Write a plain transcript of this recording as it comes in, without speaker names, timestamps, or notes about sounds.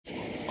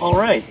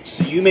Alright,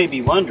 so you may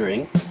be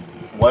wondering,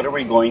 what are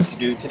we going to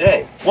do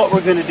today? What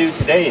we're going to do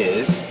today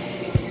is,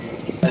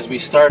 as we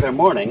start our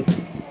morning,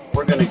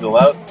 we're going to go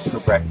out for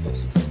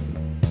breakfast.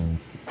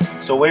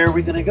 So where are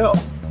we going to go?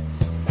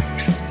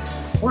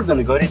 We're going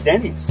to go to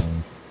Denny's.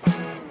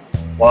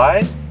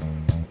 Why?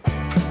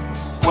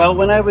 Well,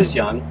 when I was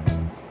young,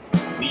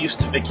 we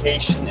used to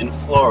vacation in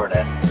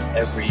Florida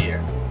every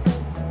year.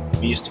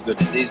 We used to go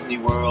to Disney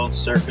World,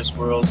 Circus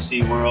World,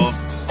 SeaWorld,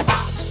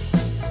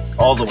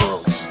 all the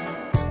worlds,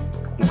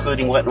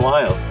 including Wet n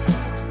Wild.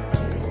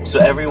 So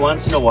every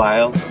once in a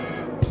while,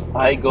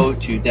 I go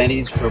to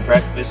Denny's for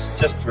breakfast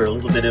just for a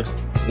little bit of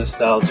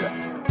nostalgia.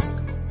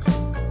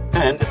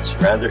 And it's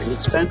rather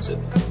inexpensive.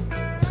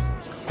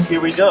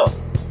 Here we go.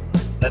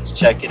 Let's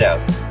check it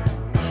out.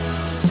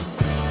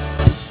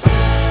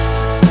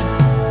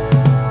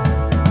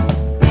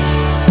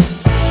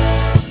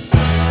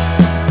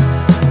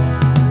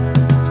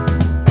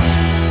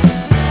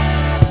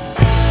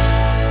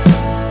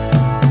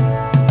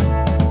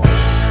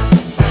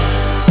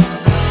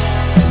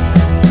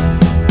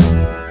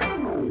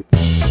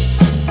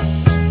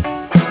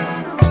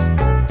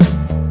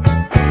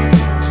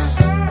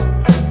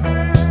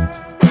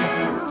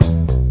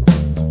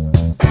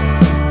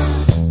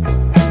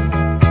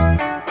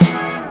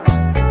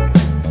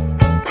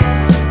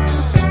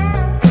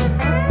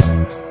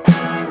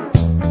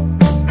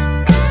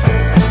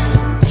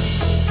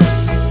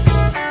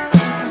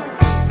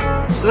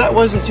 So that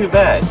wasn't too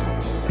bad.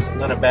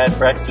 Not a bad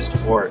breakfast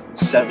for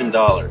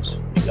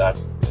 $7. We got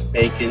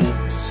bacon,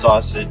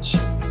 sausage,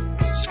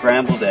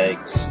 scrambled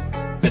eggs,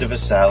 bit of a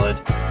salad,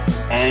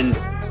 and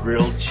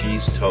grilled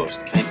cheese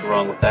toast. Can't go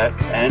wrong with that.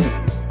 And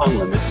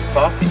unlimited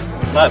coffee.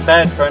 Not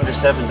bad for under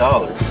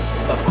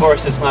 $7. Of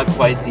course, it's not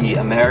quite the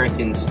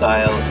American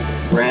style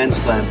Grand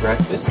Slam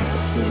breakfast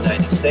in the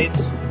United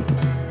States.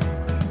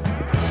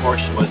 The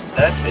portion wasn't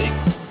that big,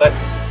 but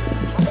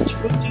how much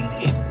food do you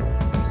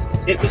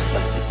need? It was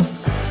plenty.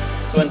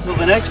 So until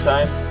the next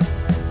time,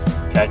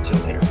 catch you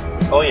later.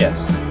 Oh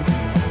yes,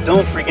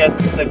 don't forget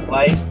to click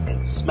like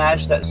and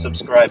smash that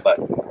subscribe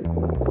button.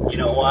 You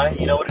know why?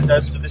 You know what it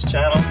does for this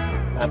channel?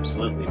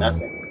 Absolutely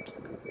nothing.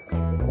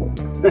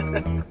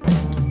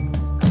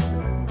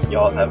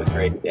 Y'all have a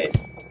great day.